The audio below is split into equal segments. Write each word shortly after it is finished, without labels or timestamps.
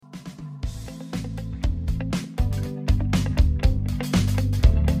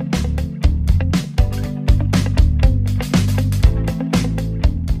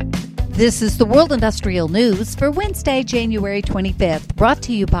This is the World Industrial News for Wednesday, January 25th, brought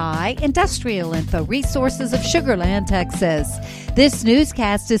to you by Industrial Info Resources of Sugar Land, Texas. This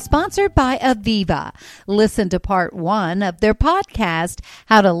newscast is sponsored by Aviva. Listen to part 1 of their podcast,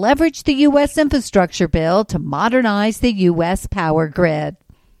 How to Leverage the U.S. Infrastructure Bill to Modernize the U.S. Power Grid.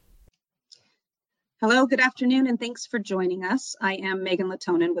 Hello, good afternoon, and thanks for joining us. I am Megan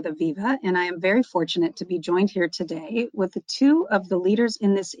Latonin with Aviva, and I am very fortunate to be joined here today with the two of the leaders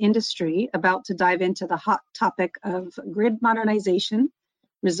in this industry about to dive into the hot topic of grid modernization,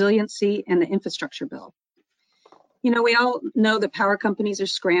 resiliency, and the infrastructure bill. You know, we all know that power companies are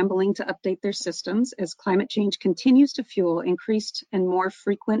scrambling to update their systems as climate change continues to fuel increased and more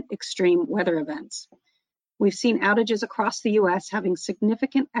frequent extreme weather events. We've seen outages across the U.S. having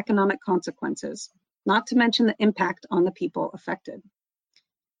significant economic consequences, not to mention the impact on the people affected.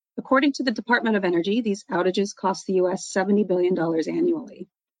 According to the Department of Energy, these outages cost the U.S. $70 billion annually.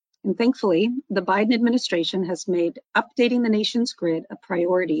 And thankfully, the Biden administration has made updating the nation's grid a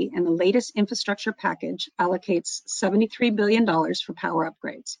priority, and the latest infrastructure package allocates $73 billion for power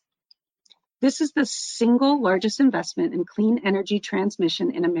upgrades. This is the single largest investment in clean energy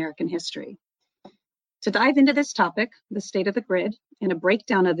transmission in American history. To dive into this topic, the state of the grid, and a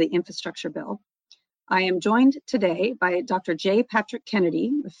breakdown of the infrastructure bill, I am joined today by Dr. J. Patrick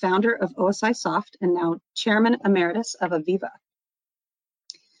Kennedy, the founder of OSIsoft and now Chairman Emeritus of Aviva.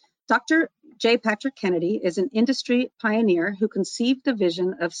 Dr. J. Patrick Kennedy is an industry pioneer who conceived the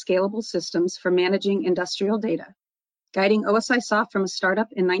vision of scalable systems for managing industrial data, guiding OSIsoft from a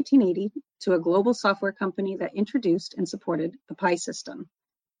startup in 1980 to a global software company that introduced and supported the PI system.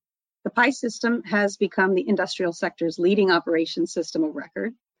 The PI system has become the industrial sector's leading operations system of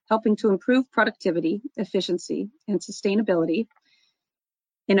record, helping to improve productivity, efficiency, and sustainability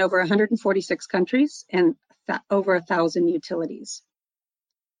in over 146 countries and over 1,000 utilities.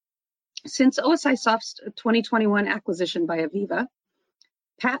 Since OSIsoft's 2021 acquisition by Aviva,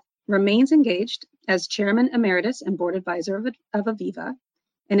 Pat remains engaged as Chairman Emeritus and Board Advisor of Aviva,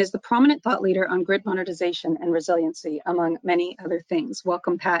 and is the prominent thought leader on grid modernization and resiliency, among many other things.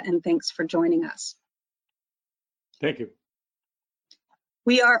 Welcome, Pat, and thanks for joining us. Thank you.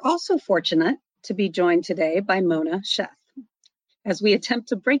 We are also fortunate to be joined today by Mona Sheth as we attempt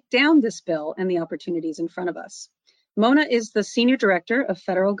to break down this bill and the opportunities in front of us. Mona is the Senior Director of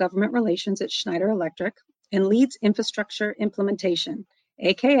Federal Government Relations at Schneider Electric and leads infrastructure implementation,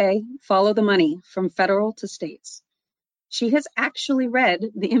 aka follow the money from federal to states. She has actually read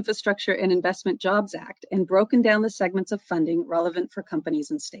the Infrastructure and Investment Jobs Act and broken down the segments of funding relevant for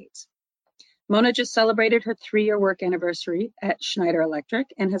companies and states. Mona just celebrated her 3-year work anniversary at Schneider Electric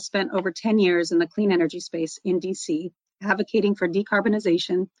and has spent over 10 years in the clean energy space in DC, advocating for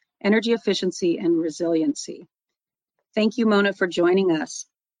decarbonization, energy efficiency, and resiliency. Thank you, Mona, for joining us.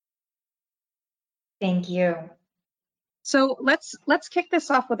 Thank you. So let's kick this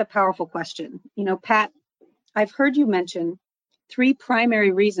off with a powerful question. You know, Pat, I've heard you mention 3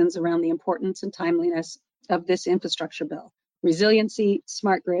 primary reasons around the importance and timeliness of this infrastructure bill: resiliency,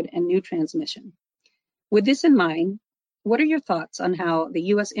 smart grid, and new transmission. With this in mind, what are your thoughts on how the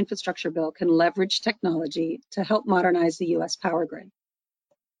U.S. infrastructure bill can leverage technology to help modernize the U.S. power grid?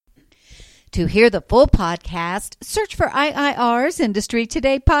 To hear the full podcast, search for IIR's Industry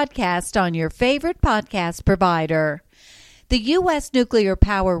Today podcast on your favorite podcast provider. The U.S. Nuclear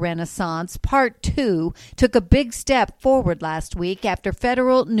Power Renaissance Part 2 took a big step forward last week after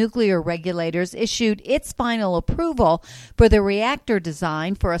federal nuclear regulators issued its final approval for the reactor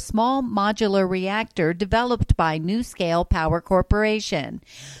design for a small modular reactor developed by NuScale Power Corporation.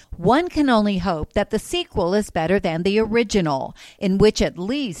 One can only hope that the sequel is better than the original, in which at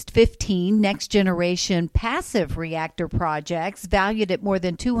least 15 next-generation passive reactor projects valued at more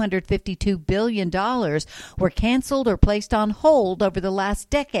than $252 billion were canceled or placed on hold over the last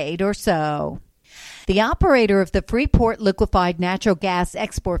decade or so. The operator of the Freeport Liquefied Natural Gas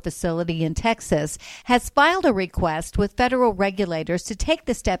Export Facility in Texas has filed a request with federal regulators to take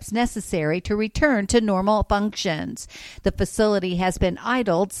the steps necessary to return to normal functions. The facility has been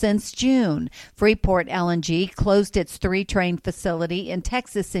idled since June. Freeport LNG closed its 3-train facility in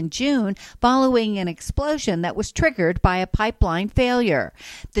Texas in June following an explosion that was triggered by a pipeline failure.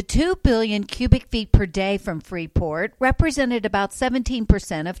 The 2 billion cubic feet per day from Freeport represented about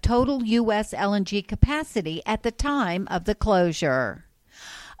 17% of total U.S. LNG capacity at the time of the closure.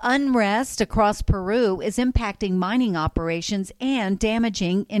 Unrest across Peru is impacting mining operations and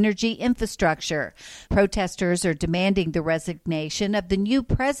damaging energy infrastructure. Protesters are demanding the resignation of the new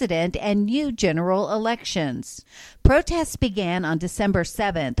president and new general elections. Protests began on December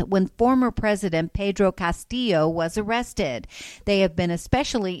 7th when former President Pedro Castillo was arrested. They have been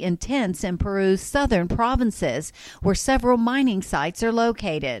especially intense in Peru's southern provinces, where several mining sites are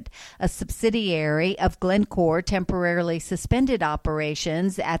located. A subsidiary of Glencore temporarily suspended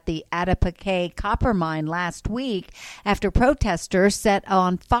operations at the Atapuque copper mine last week after protesters set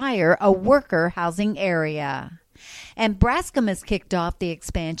on fire a worker housing area. And Braskem has kicked off the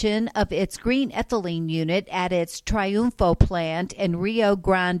expansion of its green ethylene unit at its Triunfo plant in Rio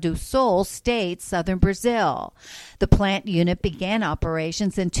Grande do Sul state, southern Brazil. The plant unit began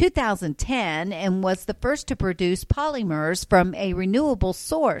operations in 2010 and was the first to produce polymers from a renewable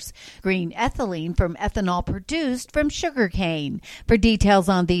source, green ethylene from ethanol produced from sugarcane. For details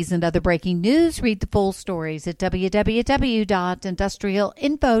on these and other breaking news, read the full stories at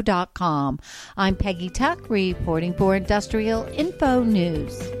www.industrialinfo.com. I'm Peggy Tuck, reporting for Industrial Info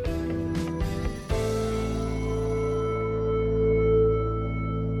News.